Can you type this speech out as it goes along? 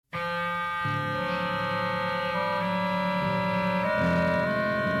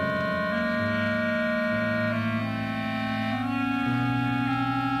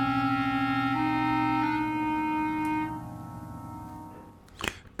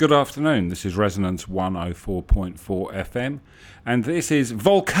Good afternoon, this is Resonance 104.4 FM, and this is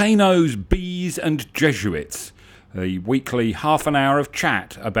Volcanoes, Bees and Jesuits, the weekly half an hour of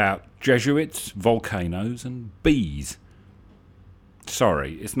chat about Jesuits, volcanoes and bees.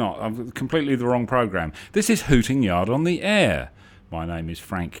 Sorry, it's not. I'm completely the wrong programme. This is Hooting Yard on the Air. My name is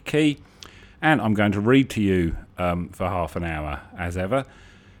Frank Key, and I'm going to read to you for half an hour, as ever.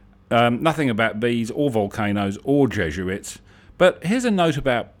 Nothing about bees or volcanoes or Jesuits, but here's a note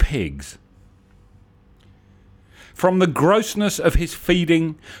about pigs. From the grossness of his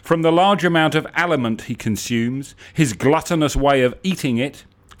feeding, from the large amount of aliment he consumes, his gluttonous way of eating it,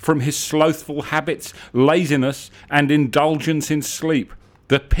 from his slothful habits, laziness, and indulgence in sleep,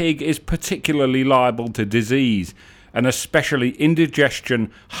 the pig is particularly liable to disease, and especially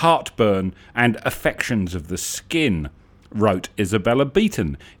indigestion, heartburn, and affections of the skin, wrote Isabella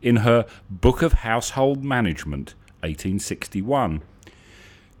Beeton in her Book of Household Management, 1861.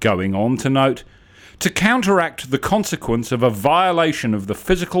 Going on to note, to counteract the consequence of a violation of the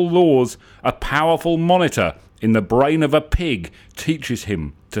physical laws, a powerful monitor in the brain of a pig teaches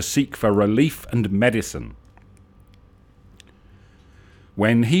him to seek for relief and medicine.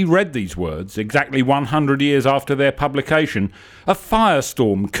 When he read these words, exactly 100 years after their publication, a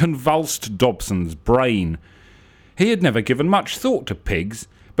firestorm convulsed Dobson's brain. He had never given much thought to pigs,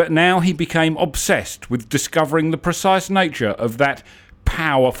 but now he became obsessed with discovering the precise nature of that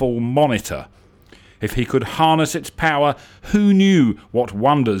powerful monitor. If he could harness its power, who knew what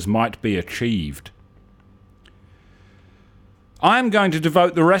wonders might be achieved? I am going to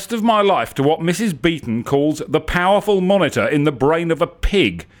devote the rest of my life to what Mrs. Beeton calls the powerful monitor in the brain of a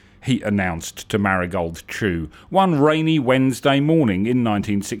pig, he announced to Marigold Chew one rainy Wednesday morning in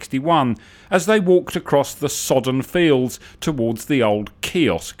 1961 as they walked across the sodden fields towards the old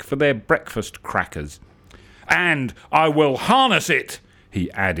kiosk for their breakfast crackers. "And I will harness it,"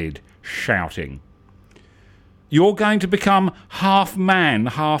 he added, shouting. "You're going to become half man,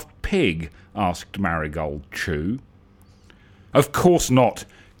 half pig?" asked Marigold Chew. "Of course not,"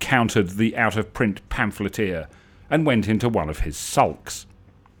 countered the out-of-print pamphleteer, and went into one of his sulks.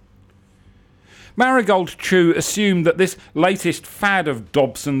 Marigold Chew assumed that this latest fad of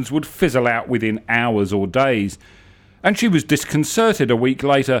Dobson's would fizzle out within hours or days, and she was disconcerted a week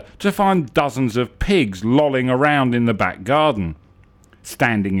later to find dozens of pigs lolling around in the back garden.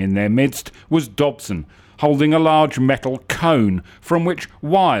 Standing in their midst was Dobson, holding a large metal cone from which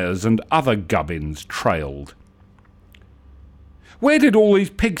wires and other gubbins trailed. "Where did all these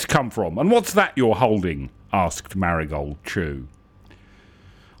pigs come from, and what's that you're holding?" asked Marigold Chew.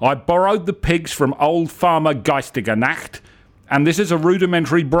 "I borrowed the pigs from old Farmer Geistiger Nacht, and this is a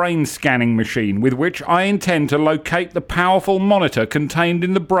rudimentary brain scanning machine with which I intend to locate the powerful monitor contained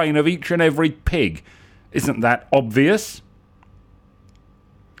in the brain of each and every pig. Isn't that obvious?"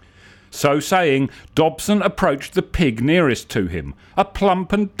 So saying, Dobson approached the pig nearest to him, a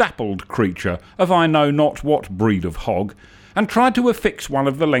plump and dappled creature of I know not what breed of hog, and tried to affix one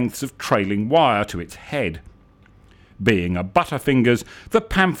of the lengths of trailing wire to its head. Being a butterfingers, the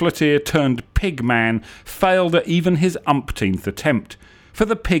pamphleteer turned pig man failed at even his umpteenth attempt, for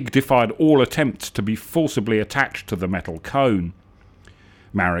the pig defied all attempts to be forcibly attached to the metal cone.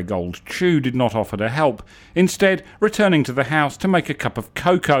 Marigold Chew did not offer to help, instead returning to the house to make a cup of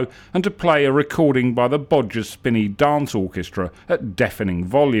cocoa and to play a recording by the Bodger's Spinney Dance Orchestra at deafening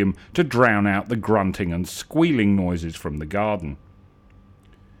volume to drown out the grunting and squealing noises from the garden.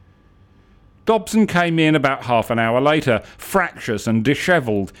 Dobson came in about half an hour later, fractious and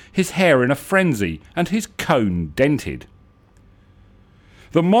dishevelled, his hair in a frenzy and his cone dented.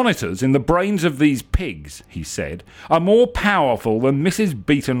 "The monitors in the brains of these pigs," he said, "are more powerful than Mrs.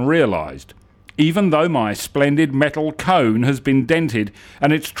 Beeton realised. Even though my splendid metal cone has been dented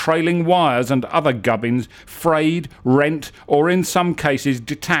and its trailing wires and other gubbins frayed, rent, or in some cases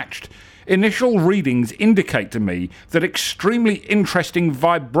detached, initial readings indicate to me that extremely interesting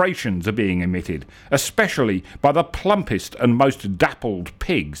vibrations are being emitted, especially by the plumpest and most dappled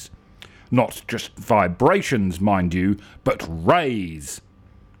pigs. Not just vibrations, mind you, but rays."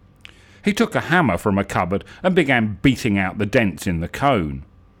 He took a hammer from a cupboard and began beating out the dents in the cone.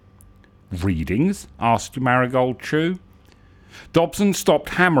 "Readings?" asked Marigold Chew. Dobson stopped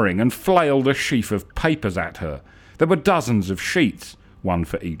hammering and flailed a sheaf of papers at her. There were dozens of sheets, one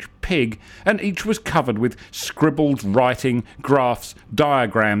for each pig, and each was covered with scribbled writing, graphs,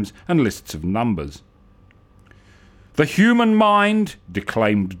 diagrams, and lists of numbers. "The human mind,"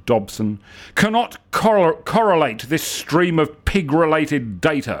 declaimed Dobson, "cannot correlate this stream of pig-related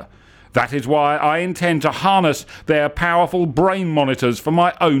data. That is why I intend to harness their powerful brain monitors for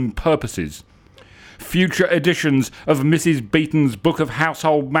my own purposes. future editions of Mrs. Beeton's Book of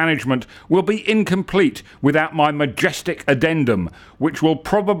Household Management will be incomplete without my majestic addendum, which will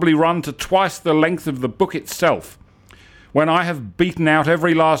probably run to twice the length of the book itself. When I have beaten out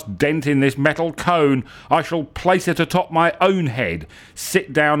every last dent in this metal cone, I shall place it atop my own head,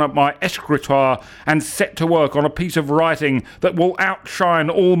 sit down at my escritoire, and set to work on a piece of writing that will outshine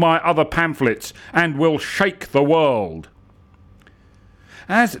all my other pamphlets and will shake the world."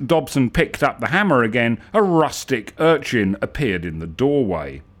 As Dobson picked up the hammer again, a rustic urchin appeared in the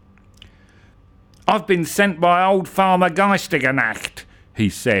doorway. "I've been sent by old Farmer Geistigernacht," he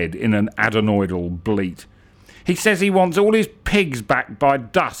said in an adenoidal bleat. "He says he wants all his pigs back by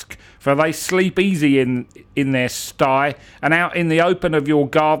dusk, for they sleep easy in their sty, and out in the open of your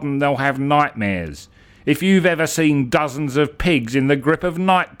garden they'll have nightmares. If you've ever seen dozens of pigs in the grip of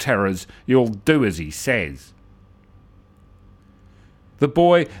night terrors, you'll do as he says." The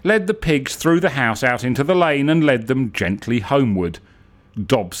boy led the pigs through the house out into the lane and led them gently homeward.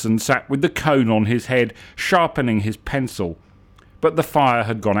 Dobson sat with the cone on his head, sharpening his pencil. But the fire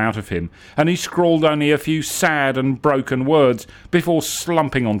had gone out of him, and he scrawled only a few sad and broken words before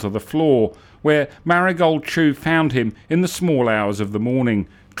slumping onto the floor, where Marigold Chew found him in the small hours of the morning,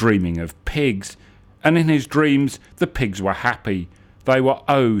 dreaming of pigs. And in his dreams the pigs were happy. They were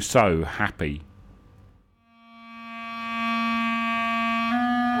oh so happy.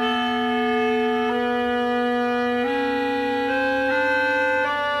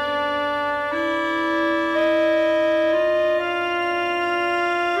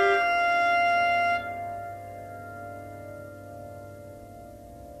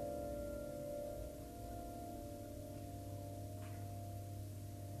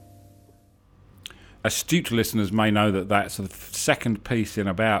 Astute listeners may know that that's the second piece in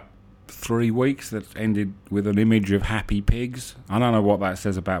about 3 weeks that ended with an image of happy pigs. I don't know what that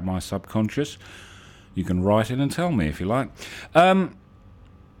says about my subconscious. You can write in and tell me if you like.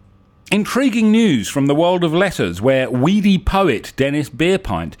 Intriguing news from the world of letters, where weedy poet Dennis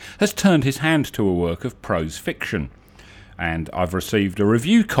Beerpint has turned his hand to a work of prose fiction. And I've received a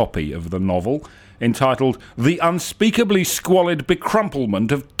review copy of the novel entitled The Unspeakably Squalid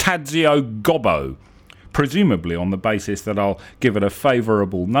Becrumplement of Tadzio Gobbo, presumably on the basis that I'll give it a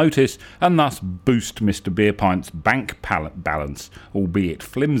favourable notice and thus boost Mr. Beerpint's bank balance, albeit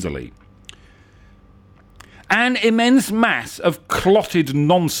flimsily. An immense mass of clotted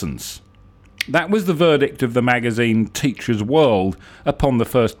nonsense. That was the verdict of the magazine Teacher's World upon the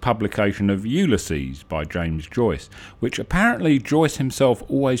first publication of Ulysses by James Joyce, which apparently Joyce himself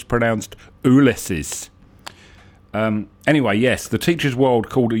always pronounced Ulysses. Anyway, yes, the Teacher's World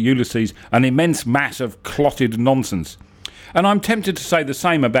called Ulysses an immense mass of clotted nonsense. And I'm tempted to say the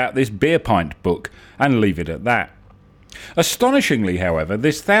same about this Beerpint book and leave it at that. Astonishingly, however,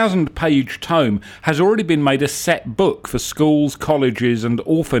 this 1,000-page tome has already been made a set book for schools, colleges and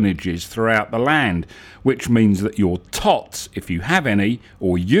orphanages throughout the land, which means that your tots, if you have any,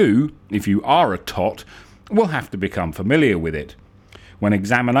 or you, if you are a tot, will have to become familiar with it. When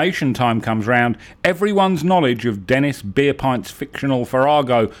examination time comes round, everyone's knowledge of Dennis Beerpint's fictional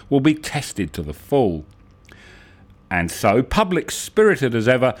farrago will be tested to the full. And so, public-spirited as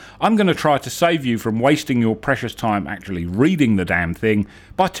ever, I'm going to try to save you from wasting your precious time actually reading the damn thing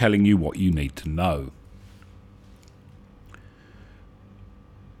by telling you what you need to know.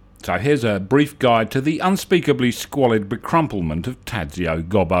 So here's a brief guide to the unspeakably squalid becrumplement of Tadzio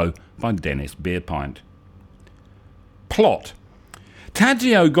Gobbo by Dennis Beerpint. Plot.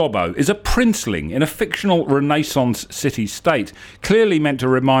 Tadzio Gobbo is a princeling in a fictional Renaissance city-state, clearly meant to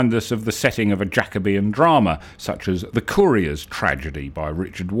remind us of the setting of a Jacobean drama, such as The Courier's Tragedy by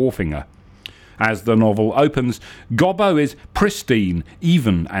Richard Wharfinger. As the novel opens, Gobbo is pristine,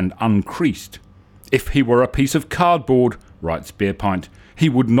 even and uncreased. If he were a piece of cardboard, writes Beerpint, he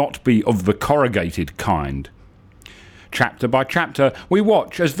would not be of the corrugated kind. Chapter by chapter, we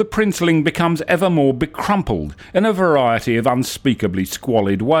watch as the princeling becomes ever more becrumpled in a variety of unspeakably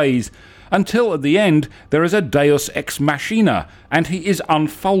squalid ways, until at the end there is a deus ex machina, and he is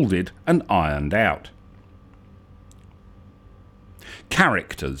unfolded and ironed out.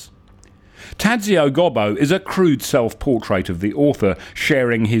 Characters. Tadzio Gobbo is a crude self-portrait of the author,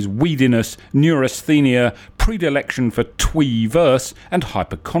 sharing his weediness, neurasthenia, predilection for twee verse and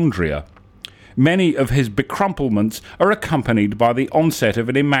hypochondria. Many of his becrumplements are accompanied by the onset of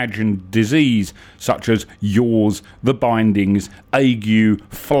an imagined disease, such as yaws, the bindings, ague,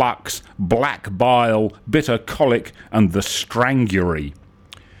 flux, black bile, bitter colic, and the strangury.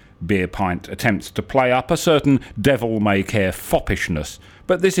 Beerpint attempts to play up a certain devil-may-care foppishness,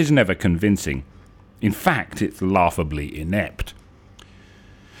 but this is never convincing. In fact, it's laughably inept.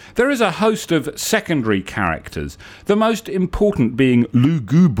 There is a host of secondary characters, the most important being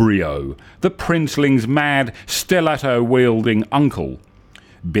Lugubrio, the princeling's mad, stiletto-wielding uncle.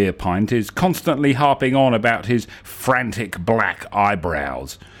 Beerpint is constantly harping on about his frantic black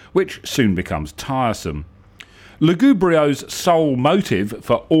eyebrows, which soon becomes tiresome. Lugubrio's sole motive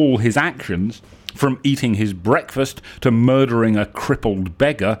for all his actions, from eating his breakfast to murdering a crippled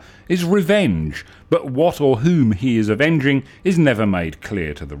beggar, is revenge, but what or whom he is avenging is never made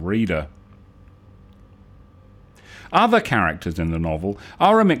clear to the reader. Other characters in the novel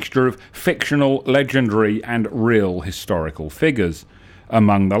are a mixture of fictional, legendary and real historical figures.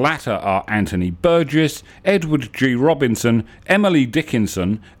 Among the latter are Anthony Burgess, Edward G. Robinson, Emily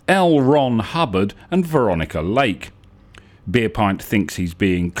Dickinson, L. Ron Hubbard and Veronica Lake. Beerpint thinks he's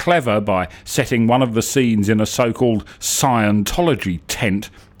being clever by setting one of the scenes in a so-called Scientology tent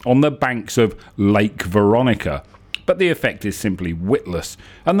on the banks of Lake Veronica, but the effect is simply witless,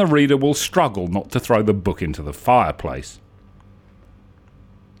 and the reader will struggle not to throw the book into the fireplace.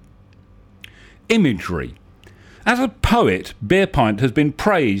 Imagery. As a poet, Beerpint has been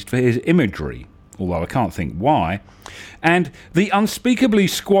praised for his imagery, although I can't think why, and the unspeakably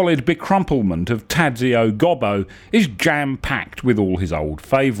squalid becrumplement of Tadzio Gobbo is jam-packed with all his old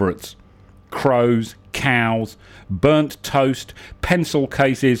favourites. Crows, cows, burnt toast, pencil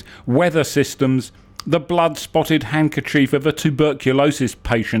cases, weather systems, the blood-spotted handkerchief of a tuberculosis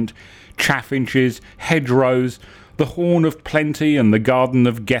patient, chaffinches, hedgerows, the Horn of Plenty and the Garden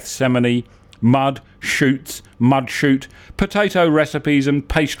of Gethsemane, mud, shoots, mud shoot, potato recipes and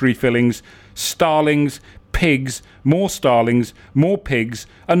pastry fillings, starlings, pigs, more starlings, more pigs,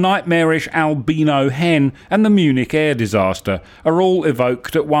 a nightmarish albino hen and the Munich air disaster are all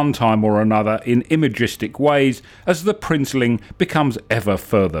evoked at one time or another in imagistic ways as the princeling becomes ever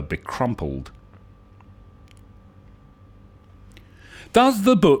further becrumpled. Does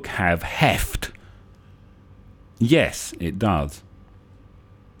the book have heft? Yes, it does.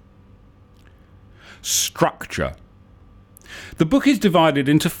 Structure. The book is divided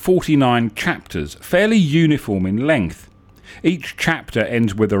into 49 chapters, fairly uniform in length. Each chapter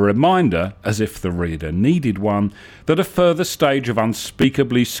ends with a reminder, as if the reader needed one, that a further stage of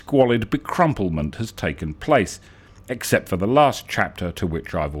unspeakably squalid becrumplement has taken place, except for the last chapter to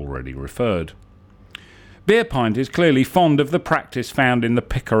which I've already referred. Beerpint is clearly fond of the practice found in the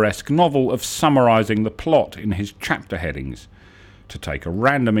picaresque novel of summarising the plot in his chapter headings. To take a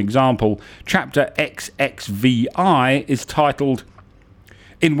random example, chapter XXVI is titled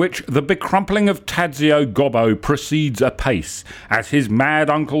 "In which the becrumpling of Tadzio Gobbo proceeds apace, as his mad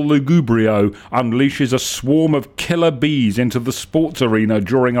uncle Lugubrio unleashes a swarm of killer bees into the sports arena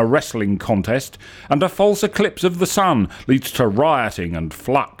during a wrestling contest, and a false eclipse of the sun leads to rioting and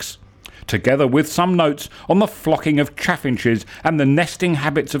flux. Together with some notes on the flocking of chaffinches and the nesting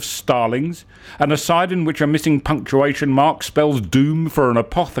habits of starlings, an aside in which a missing punctuation mark spells doom for an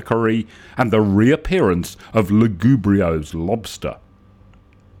apothecary, and the reappearance of Lugubrio's lobster."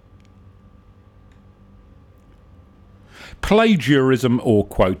 Plagiarism or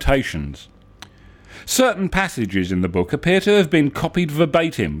quotations. Certain passages in the book appear to have been copied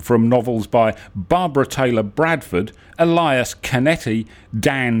verbatim from novels by Barbara Taylor Bradford, Elias Canetti,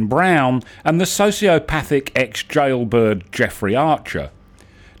 Dan Brown, and the sociopathic ex-jailbird Jeffrey Archer.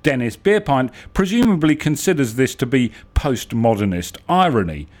 Dennis Beerpint presumably considers this to be postmodernist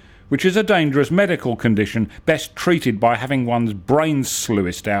irony, which is a dangerous medical condition best treated by having one's brains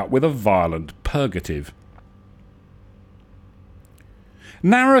sluiced out with a violent purgative.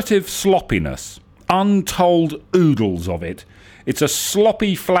 Narrative sloppiness. Untold oodles of it. It's a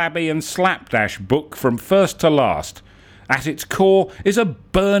sloppy, flabby and slapdash book from first to last. At its core is a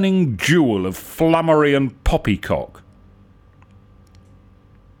burning jewel of flummery and poppycock.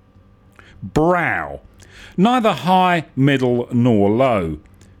 Brow. Neither high, middle nor low.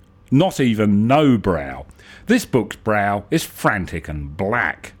 Not even no brow. This book's brow is frantic and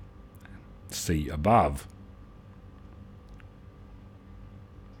black. See above.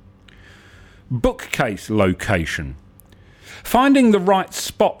 Bookcase location. Finding the right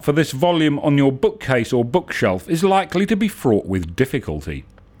spot for this volume on your bookcase or bookshelf is likely to be fraught with difficulty.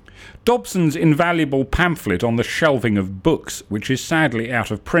 Dobson's invaluable pamphlet on the shelving of books, which is sadly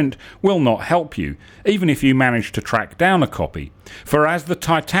out of print, will not help you, even if you manage to track down a copy, for as the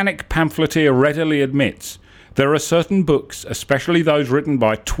Titanic pamphleteer readily admits, there are certain books, especially those written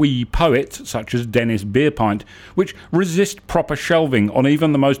by twee poets such as Dennis Beerpint, which resist proper shelving on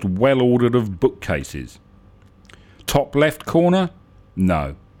even the most well-ordered of bookcases. Top left corner?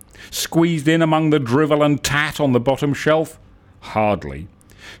 No. Squeezed in among the drivel and tat on the bottom shelf? Hardly.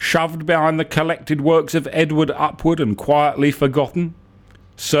 Shoved behind the collected works of Edward Upward and quietly forgotten?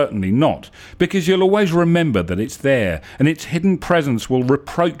 Certainly not, because you'll always remember that it's there, and its hidden presence will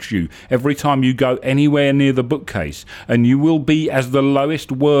reproach you every time you go anywhere near the bookcase, and you will be as the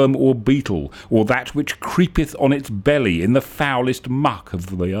lowest worm or beetle, or that which creepeth on its belly in the foulest muck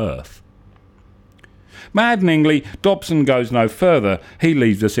of the earth. Maddeningly, Dobson goes no further. He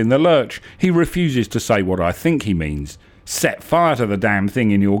leaves us in the lurch. He refuses to say what I think he means. Set fire to the damn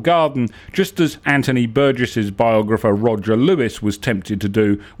thing in your garden, just as Anthony Burgess's biographer Roger Lewis was tempted to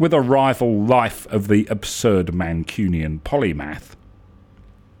do with a rival Life of the absurd Mancunian polymath.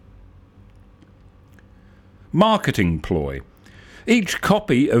 Marketing ploy. Each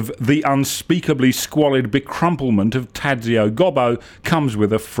copy of The Unspeakably Squalid Becrumplement of Tadzio Gobbo comes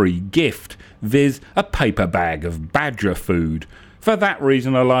with a free gift, viz. A paper bag of badger food. For that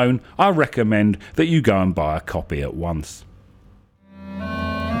reason alone, I recommend that you go and buy a copy at once.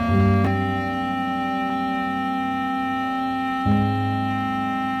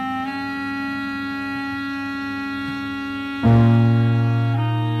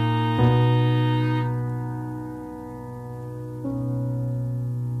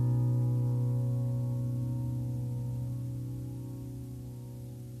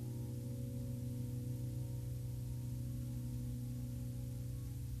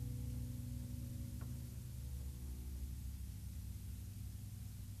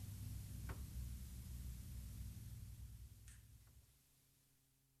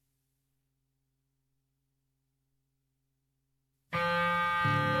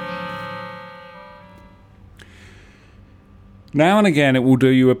 Now and again it will do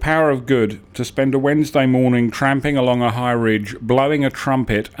you a power of good to spend a Wednesday morning tramping along a high ridge, blowing a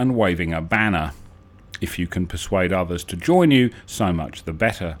trumpet and waving a banner. If you can persuade others to join you, so much the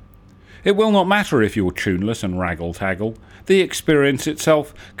better. It will not matter if you're tuneless and raggle-taggle. The experience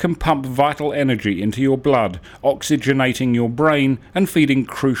itself can pump vital energy into your blood, oxygenating your brain and feeding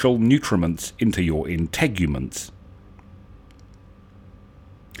crucial nutriments into your integuments.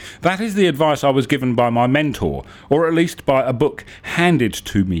 That is the advice I was given by my mentor, or at least by a book handed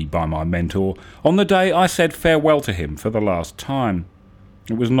to me by my mentor, on the day I said farewell to him for the last time.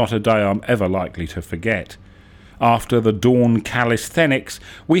 It was not a day I'm ever likely to forget. After the dawn calisthenics,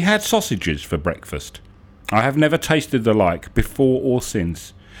 we had sausages for breakfast. I have never tasted the like before or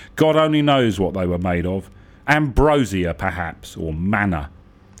since. God only knows what they were made of. Ambrosia, perhaps, or manna.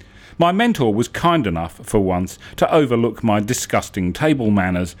 My mentor was kind enough, for once, to overlook my disgusting table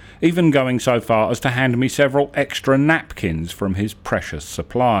manners, even going so far as to hand me several extra napkins from his precious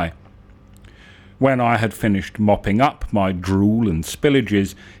supply. When I had finished mopping up my drool and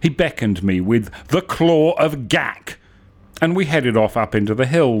spillages, he beckoned me with the claw of Gak, and we headed off up into the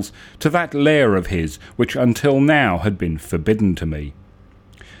hills, to that lair of his which until now had been forbidden to me.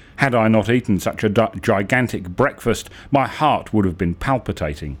 Had I not eaten such a gigantic breakfast, my heart would have been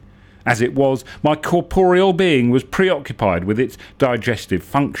palpitating. As it was, my corporeal being was preoccupied with its digestive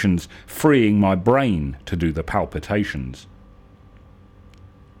functions, freeing my brain to do the palpitations.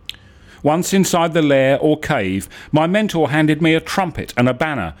 Once inside the lair or cave, my mentor handed me a trumpet and a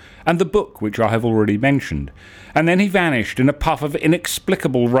banner, and the book which I have already mentioned, and then he vanished in a puff of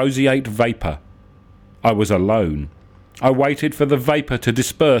inexplicable roseate vapour. I was alone. I waited for the vapour to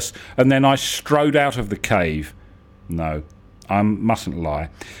disperse, and then I strode out of the cave. No, I mustn't lie.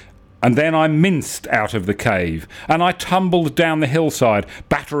 And then I minced out of the cave, and I tumbled down the hillside,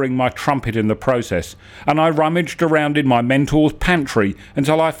 battering my trumpet in the process, and I rummaged around in my mentor's pantry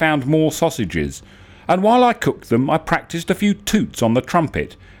until I found more sausages, and while I cooked them I practised a few toots on the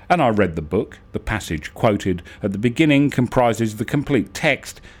trumpet, and I read the book. The passage quoted at the beginning comprises the complete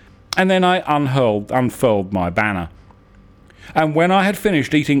text, and then I unfurled my banner. And when I had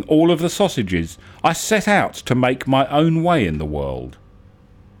finished eating all of the sausages, I set out to make my own way in the world.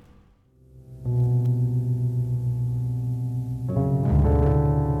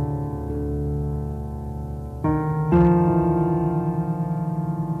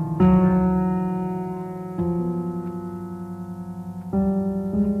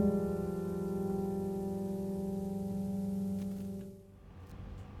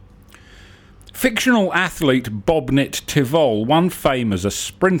 Fictional athlete Bobnit Tivol won fame as a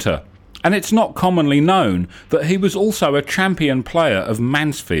sprinter, and it's not commonly known that he was also a champion player of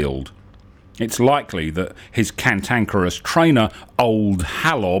Mansfield. It's likely that his cantankerous trainer, Old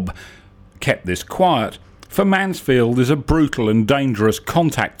Halob, kept this quiet, for Mansfield is a brutal and dangerous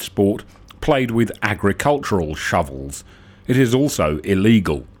contact sport played with agricultural shovels. It is also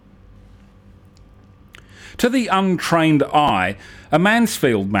illegal. To the untrained eye, a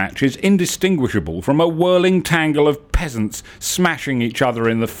Mansfield match is indistinguishable from a whirling tangle of peasants smashing each other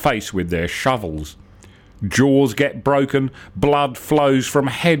in the face with their shovels. Jaws get broken, blood flows from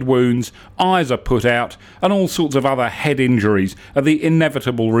head wounds, eyes are put out, and all sorts of other head injuries are the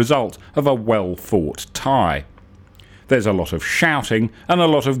inevitable result of a well-fought tie. There's a lot of shouting and a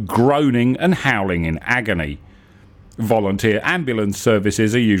lot of groaning and howling in agony. Volunteer ambulance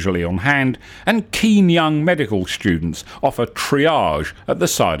services are usually on hand, and keen young medical students offer triage at the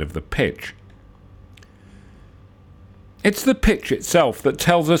side of the pitch. It's the pitch itself that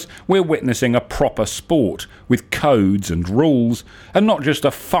tells us we're witnessing a proper sport with codes and rules, and not just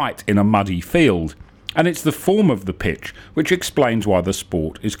a fight in a muddy field. And it's the form of the pitch which explains why the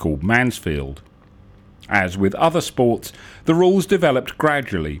sport is called Mansfield. As with other sports, the rules developed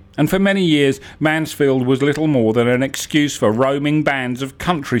gradually, and for many years Mansfield was little more than an excuse for roaming bands of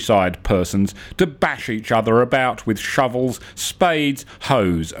countryside persons to bash each other about with shovels, spades,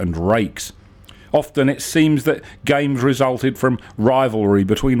 hoes and rakes. Often it seems that games resulted from rivalry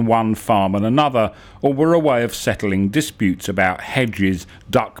between one farm and another, or were a way of settling disputes about hedges,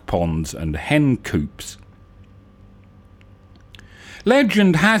 duck ponds and hen coops.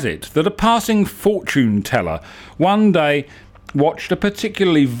 Legend has it that a passing fortune teller one day watched a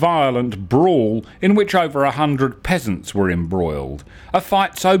particularly violent brawl in which over 100 peasants were embroiled, a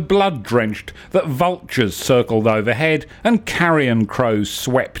fight so blood-drenched that vultures circled overhead and carrion crows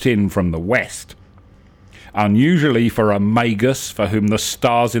swept in from the west. Unusually for a magus for whom the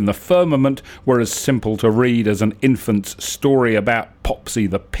stars in the firmament were as simple to read as an infant's story about Popsy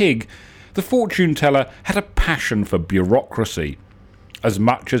the pig, the fortune-teller had a passion for bureaucracy. As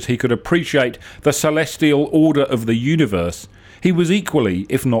much as he could appreciate the celestial order of the universe, he was equally,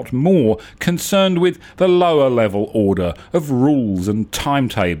 if not more, concerned with the lower-level order of rules and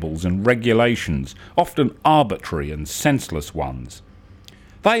timetables and regulations, often arbitrary and senseless ones.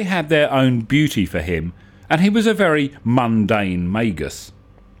 They had their own beauty for him, and he was a very mundane magus.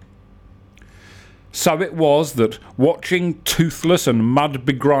 So it was that, watching toothless and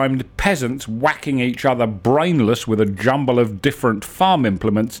mud-begrimed peasants whacking each other brainless with a jumble of different farm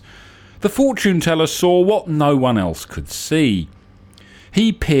implements, the fortune-teller saw what no one else could see.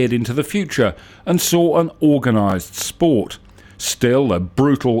 He peered into the future and saw an organised sport, still a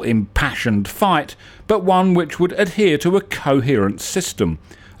brutal, impassioned fight, but one which would adhere to a coherent system,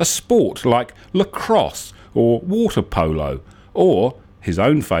 a sport like lacrosse or water polo, or, his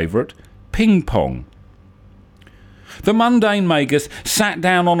own favourite, ping-pong. The mundane magus sat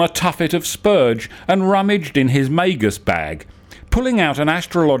down on a tuffet of spurge and rummaged in his magus bag, pulling out an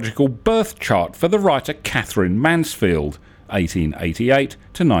astrological birth chart for the writer Catherine Mansfield, 1888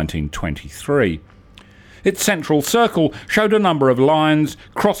 to 1923. Its central circle showed a number of lines,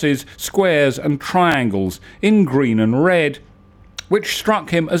 crosses, squares and triangles in green and red, which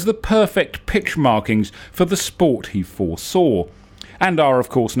struck him as the perfect pitch markings for the sport he foresaw, and are of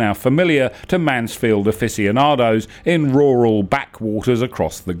course now familiar to Mansfield aficionados in rural backwaters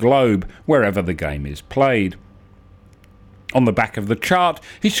across the globe, wherever the game is played. On the back of the chart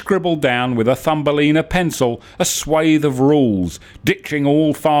he scribbled down with a Thumbelina pencil a swathe of rules, ditching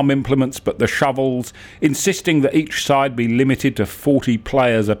all farm implements but the shovels, insisting that each side be limited to 40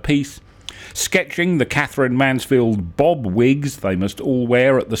 players apiece, sketching the Catherine Mansfield bob wigs they must all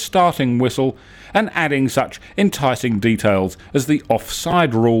wear at the starting whistle, and adding such enticing details as the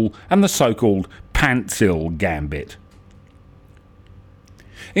offside rule and the so-called Pantsil gambit.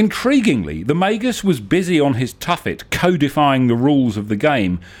 Intriguingly, the magus was busy on his tuffet codifying the rules of the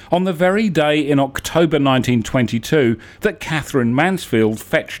game on the very day in October 1922 that Catherine Mansfield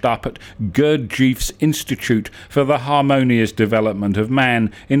fetched up at Gurdjieff's Institute for the Harmonious Development of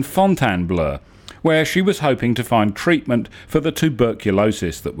Man in Fontainebleau, where she was hoping to find treatment for the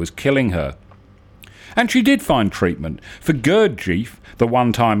tuberculosis that was killing her. And she did find treatment, for Gurdjieff, the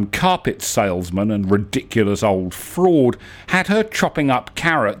one-time carpet salesman and ridiculous old fraud, had her chopping up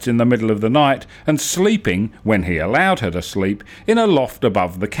carrots in the middle of the night and sleeping, when he allowed her to sleep, in a loft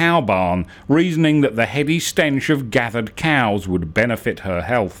above the cow barn, reasoning that the heady stench of gathered cows would benefit her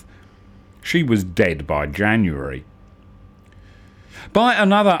health. She was dead by January. By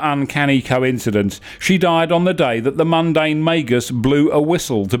another uncanny coincidence, she died on the day that the mundane magus blew a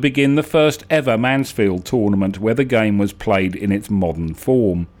whistle to begin the first ever Mansfield tournament where the game was played in its modern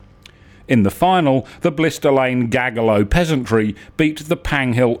form. In the final, the Blister Lane Gagolo peasantry beat the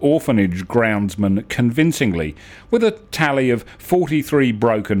Panghill Orphanage groundsmen convincingly, with a tally of 43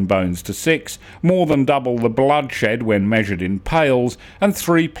 broken bones to 6, more than double the bloodshed when measured in pails, and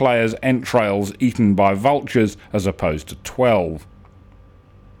 3 players' entrails eaten by vultures as opposed to 12.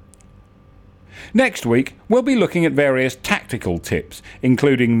 Next week, we'll be looking at various tactical tips,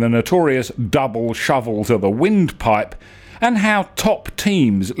 including the notorious double shovel to the windpipe, and how top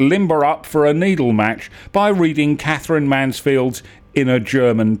teams limber up for a needle match by reading Catherine Mansfield's In a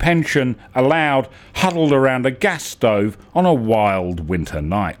German Pension aloud, huddled around a gas stove on a wild winter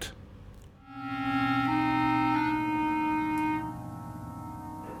night.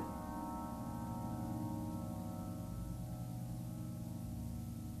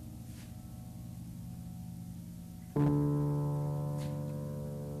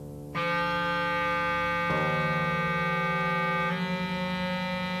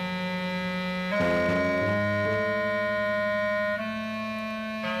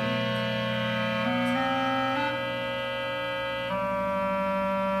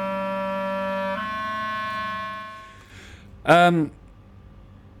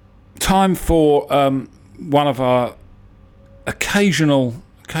 Time for one of our occasional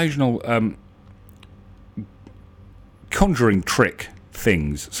conjuring trick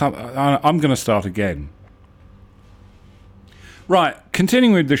things. So I'm going to start again. Right,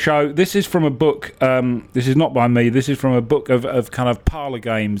 continuing with the show. This is from a book. This is not by me. This is from a book of kind of parlour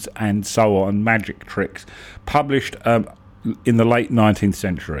games and so on, magic tricks, published in the late 19th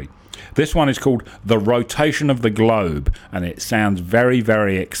century. This one is called The Rotation of the Globe, and it sounds very,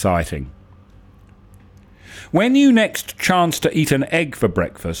 very exciting. When you next chance to eat an egg for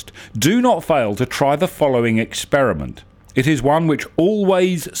breakfast, do not fail to try the following experiment. It is one which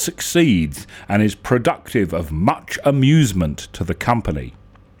always succeeds and is productive of much amusement to the company.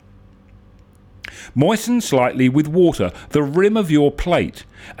 Moisten slightly with water the rim of your plate,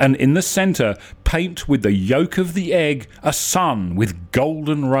 and in the centre paint with the yolk of the egg a sun with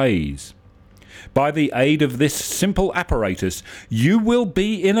golden rays. By the aid of this simple apparatus, you will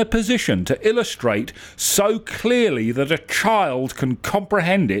be in a position to illustrate so clearly that a child can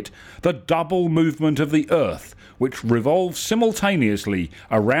comprehend it the double movement of the earth, which revolves simultaneously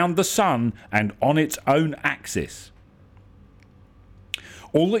around the sun and on its own axis.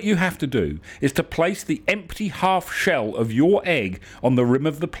 All that you have to do is to place the empty half shell of your egg on the rim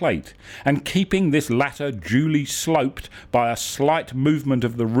of the plate, and keeping this latter duly sloped by a slight movement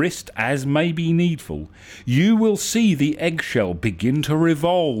of the wrist as may be needful, you will see the eggshell begin to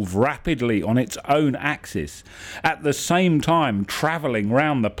revolve rapidly on its own axis, at the same time travelling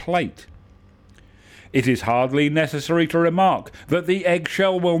round the plate. It is hardly necessary to remark that the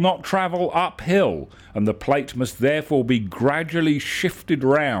eggshell will not travel uphill, and the plate must therefore be gradually shifted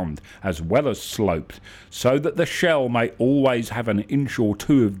round as well as sloped, so that the shell may always have an inch or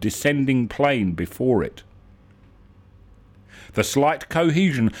two of descending plane before it. The slight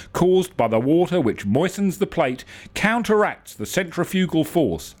cohesion caused by the water which moistens the plate counteracts the centrifugal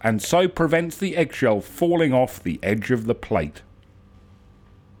force, and so prevents the eggshell falling off the edge of the plate.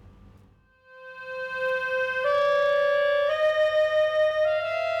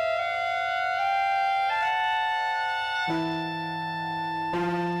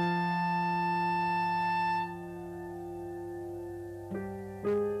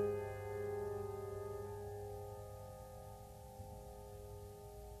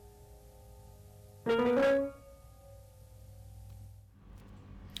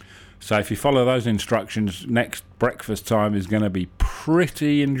 So if you follow those instructions, next breakfast time is going to be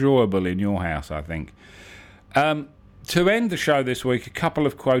pretty enjoyable in your house, I think. To end the show this week, a couple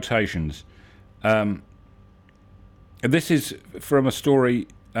of quotations. This is from a story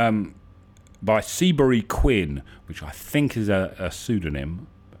by Seabury Quinn, which I think is a pseudonym,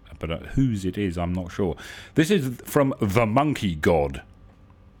 but whose it is, I'm not sure. This is from The Monkey God.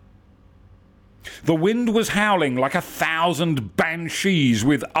 The wind was howling like 1,000 banshees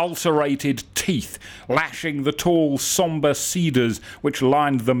with ulcerated teeth, lashing the tall, sombre cedars which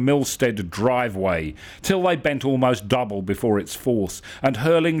lined the Milstead driveway, till they bent almost double before its force, and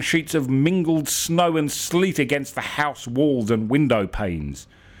hurling sheets of mingled snow and sleet against the house walls and window panes.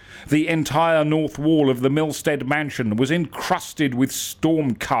 The entire north wall of the Milstead mansion was encrusted with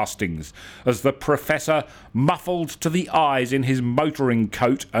storm castings, as the Professor, muffled to the eyes in his motoring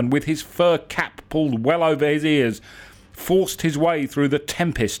coat and with his fur cap pulled well over his ears, forced his way through the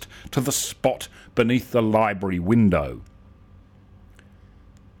tempest to the spot beneath the library window.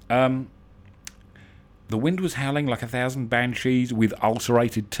 The wind was howling like 1,000 banshees with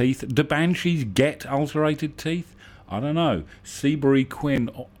ulcerated teeth. Do banshees get ulcerated teeth? I don't know. Seabury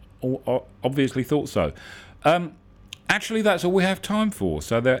Quinn obviously thought so. Actually, that's all we have time for,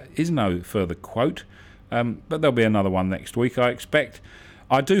 so there is no further quote. But there'll be another one next week, I expect.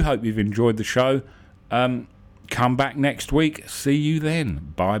 I do hope you've enjoyed the show. Come back next week. See you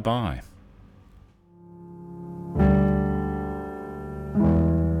then. Bye-bye.